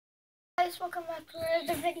Guys, welcome back to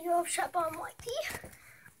another video of Shop on YT.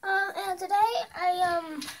 And today I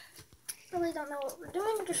really don't know what we're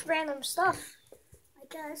doing, just random stuff, I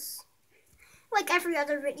guess. Like every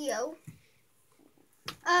other video.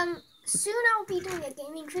 Soon I'll be doing a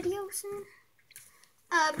gaming video soon.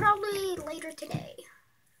 Probably later today.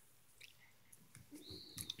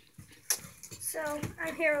 So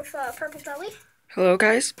I'm here with Purple Jelly. Hello,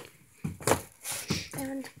 guys.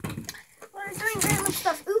 And we're doing random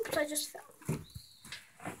stuff. Oops, I just fell.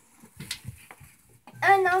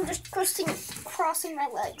 And now I'm just crossing my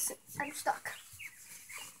legs. I'm stuck.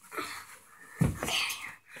 Okay.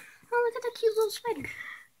 Oh, look at that cute little spider.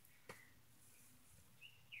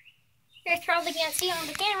 You guys probably can't see on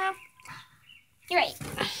the camera. You're right.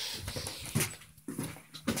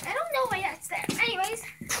 I don't know why that's there. Anyways,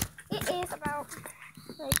 it is about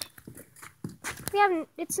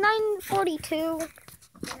it's 9:42.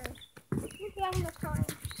 We have enough time.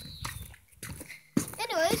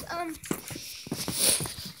 Anyways,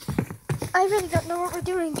 I really don't know what we're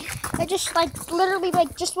doing. I just literally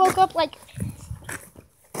just woke up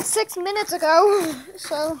 6 minutes ago,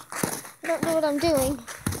 so I don't know what I'm doing.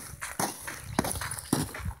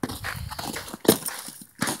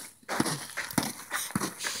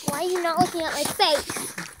 Why are you not looking at my face?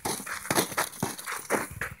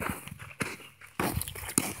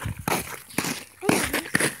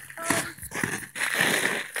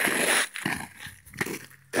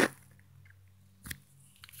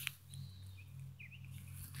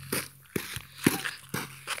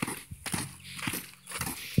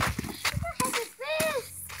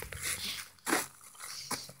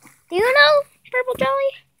 Do you know, Purple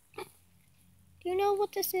Jelly? Do you know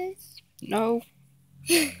what this is? No.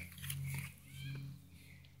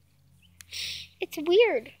 It's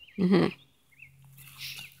weird. Mhm.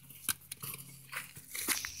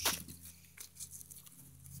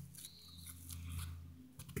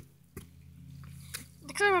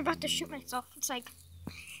 Because I'm about to shoot myself. It's like,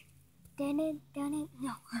 dun it,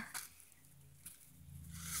 no.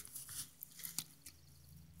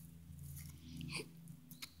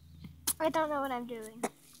 I don't know what I'm doing.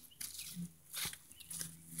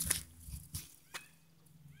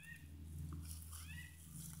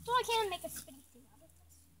 So I can make a spinny thing out of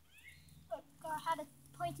this. Look, I had a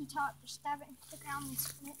pointy top, just stab it into the ground and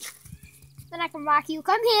spin it. Then I can rock you.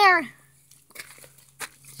 Come here!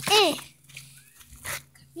 Come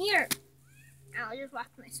here! Ow, I just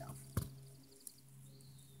whacked myself.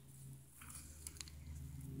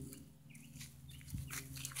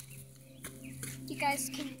 You guys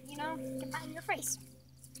can, get that in your face.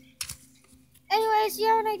 Anyways, you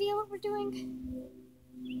have an idea what we're doing?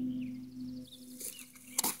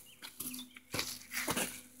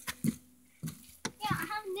 Yeah, I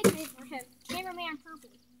have a nickname for him. Cameraman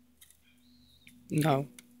Purple. No.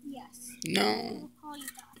 Yes. No. We'll call you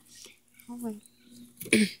that.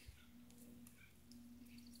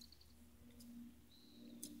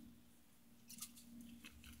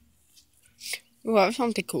 Ooh, I have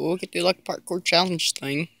something cool. We could do like a parkour challenge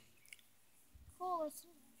thing. Cool, let's do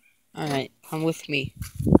it. Alright, come with me.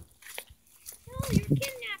 No, you're a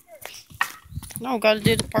kidnapper. No, gotta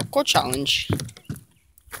do the parkour challenge.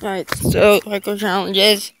 Alright, so parkour challenge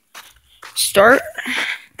is start.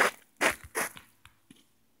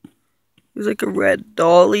 It's like a red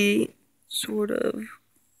dolly, sort of.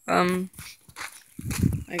 I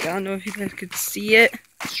don't know if you guys could see it.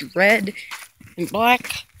 It's red and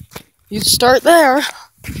black. You start there.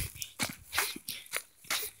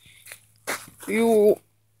 You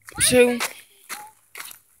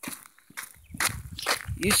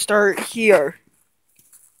start here.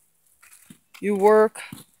 You walk.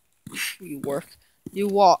 You run.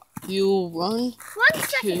 1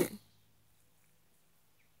 second.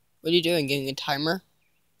 What are you doing? Getting a timer?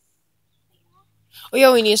 Oh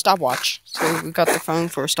yeah, we need a stopwatch. So we got the phone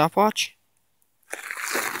for a stopwatch.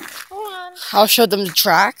 Hold on. I'll show them the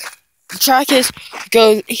track. The track is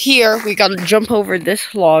go here. We gotta jump over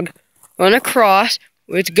this log, run across.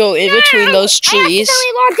 We have to go in between those trees. I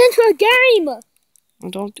accidentally logged into a game. Oh,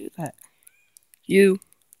 don't do that. You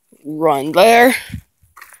run there.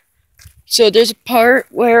 So there's a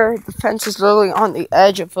part where the fence is literally on the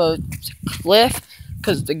edge of a cliff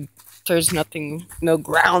because there's no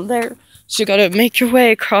ground there. So you gotta make your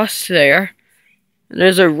way across there. And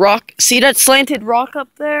there's a rock. See that slanted rock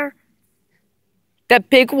up there? That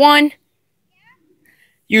big one?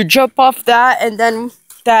 You jump off that and then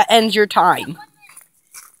that ends your time.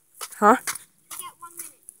 Huh?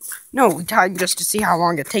 No, we time just to see how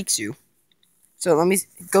long it takes you. So let me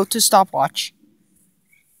go to stopwatch.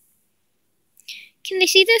 Can they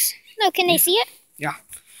see this? No, can they see it? Yeah.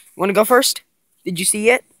 Want to go first? Did you see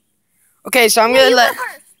it? Okay, so I'm No, gonna you let. go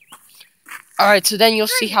first. All right, so then you'll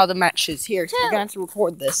see 3, how the match is. Here, 2. you're gonna have to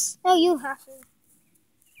record this. No, you have to.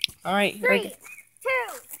 All right. 3, 2, 1,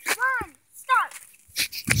 start.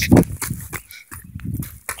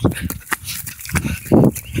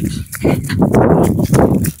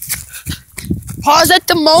 Pause at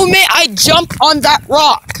the moment I jump on that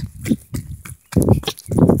rock.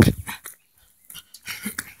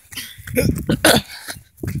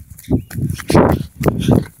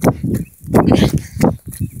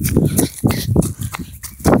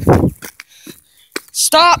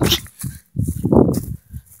 Stop.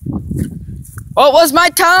 What was my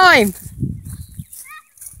time?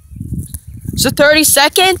 So 30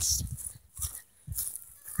 seconds?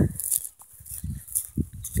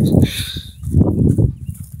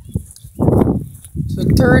 So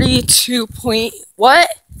 32 point, what?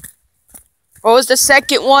 What was the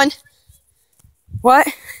second one? What?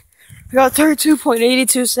 I got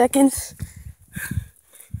 32.82 seconds.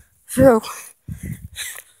 So,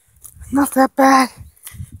 not that bad.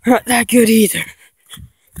 Not that good either.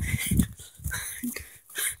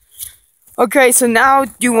 Okay, so now,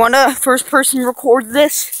 do you want to first person record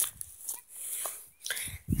this?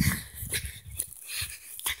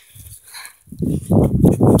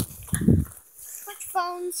 Switch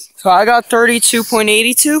phones. So I got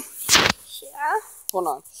 32.82. Yeah. Hold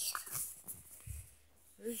on.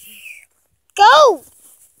 Go.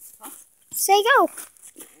 Say go.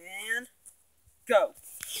 And go.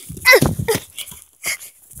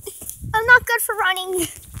 I'm not good for running.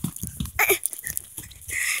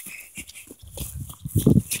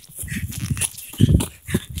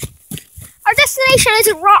 Our destination is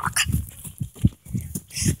a rock.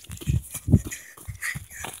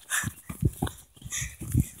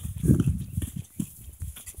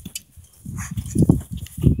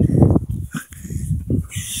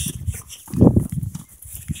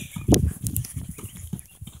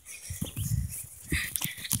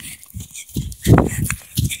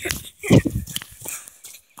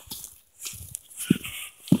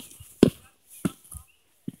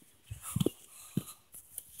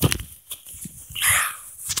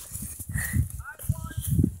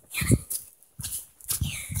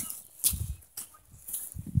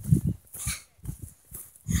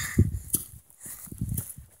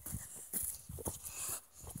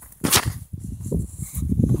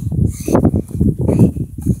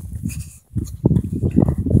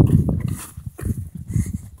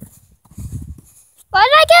 What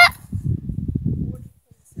did I get?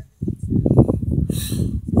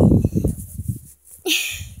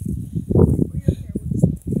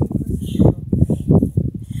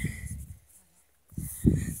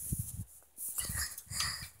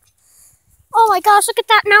 Oh my gosh, look at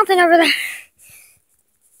that mountain over there.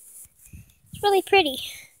 It's really pretty.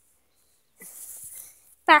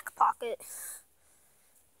 Back pocket.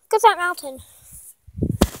 Look at that mountain.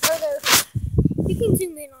 Over there. You can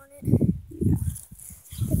zoom in on it.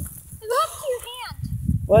 Go up to your hand.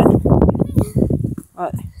 What?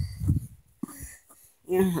 What?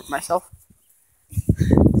 You hurt myself.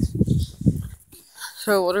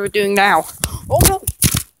 So what are we doing now? Oh no!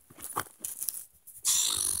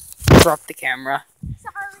 Drop the camera.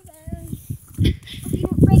 Sorry guys. Hope you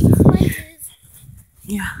don't break the lenses.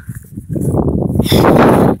 Yeah.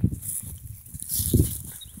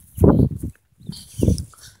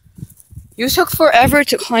 You took forever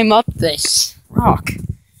to climb up this rock.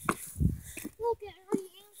 Look at her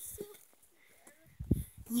hands.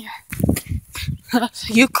 Yeah.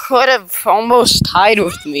 You could have almost tied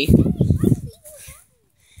with me.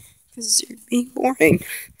 Because you're being boring.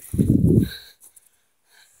 You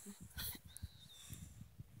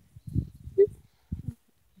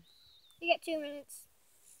get 2 minutes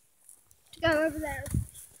to go over there.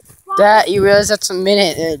 That, you realize that's a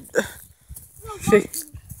minute.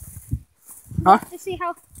 Huh? To see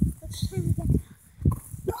how much time we get.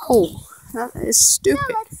 No, that is stupid.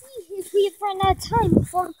 No, let's see if we have run out of time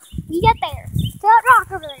before we get there. To that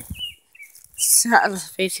rock over there.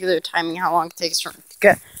 That's basically the timing how long it takes to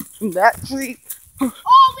get from that tree. Oh, we have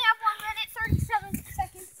 1 minute 37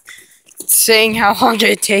 seconds. It's saying how long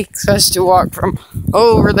it takes us to walk from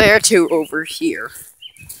over there to over here.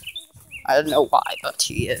 I don't know why, but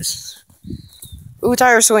he is. Ooh,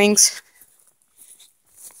 tire swings.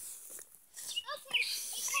 Okay, it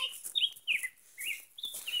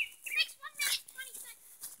takes 1 minute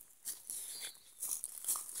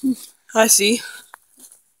 20 seconds. I see.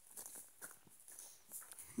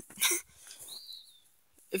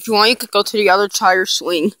 If you want, you could go to the other tire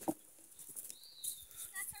swing. That's our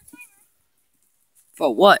timer.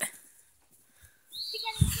 But what? To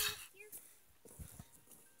get into here.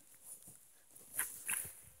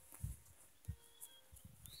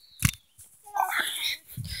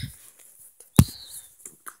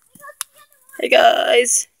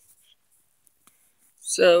 guys.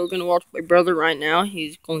 So, we're gonna watch my brother right now.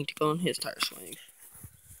 He's going to go on his tire swing.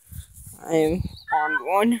 I am on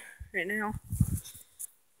one right now.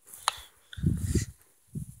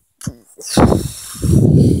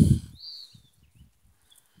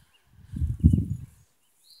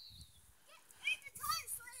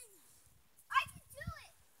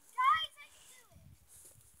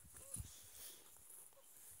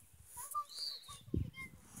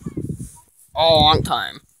 All on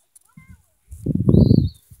time.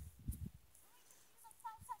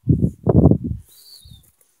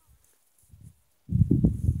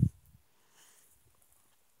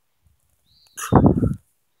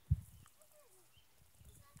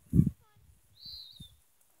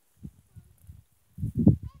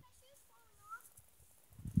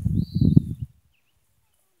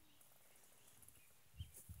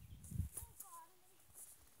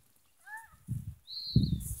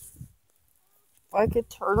 If I could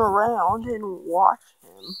turn around and watch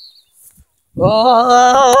him.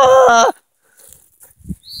 Oh!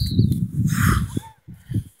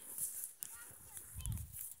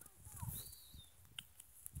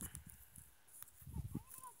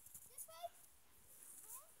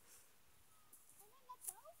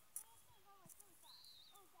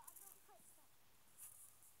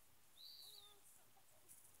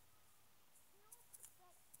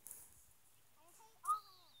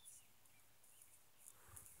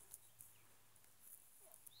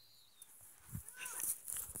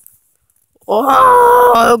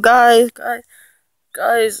 Oh, guys.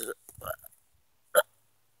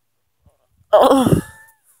 Oh,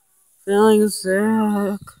 feeling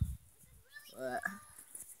sick.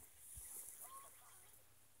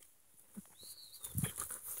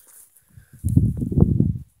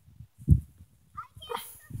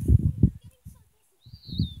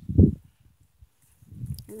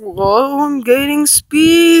 Whoa, I'm gaining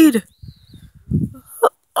speed.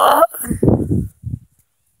 Uh,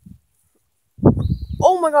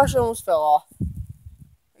 oh my gosh, I almost fell off.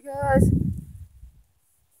 Hey guys.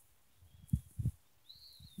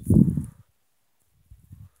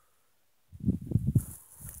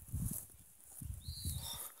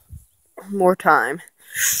 More time.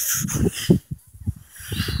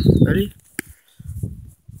 Ready?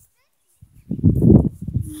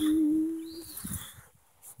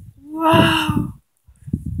 Wow.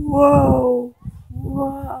 Whoa.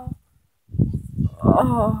 Wow.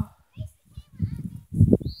 Oh.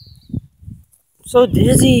 So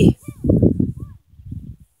dizzy.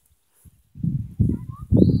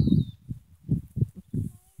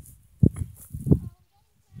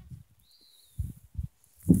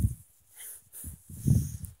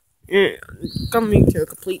 Yeah, coming to a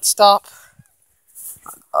complete stop.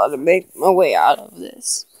 I gotta make my way out of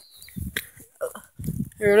this.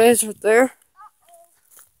 Here it is right there.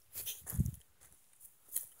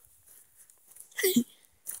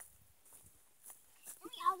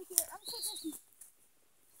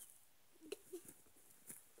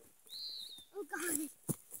 Oh God.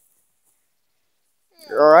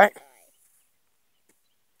 You alright?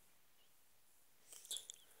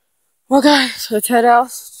 Well guys, let's head out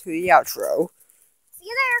to the outro. See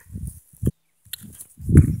you there.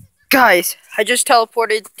 Guys, I just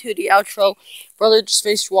teleported to the outro. Brother just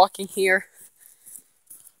finished walking here.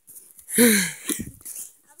 Okay,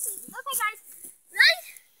 guys. Ready?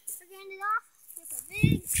 We're gonna end it off with a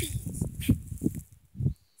big cheese.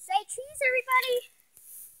 Say cheese, everybody.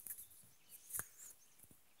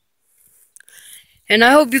 And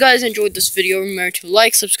I hope you guys enjoyed this video. Remember to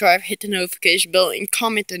like, subscribe, hit the notification bell, and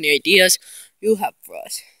comment any ideas you have for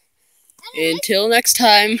us. Anyway, Until next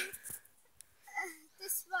time.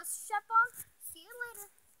 this was Shepon.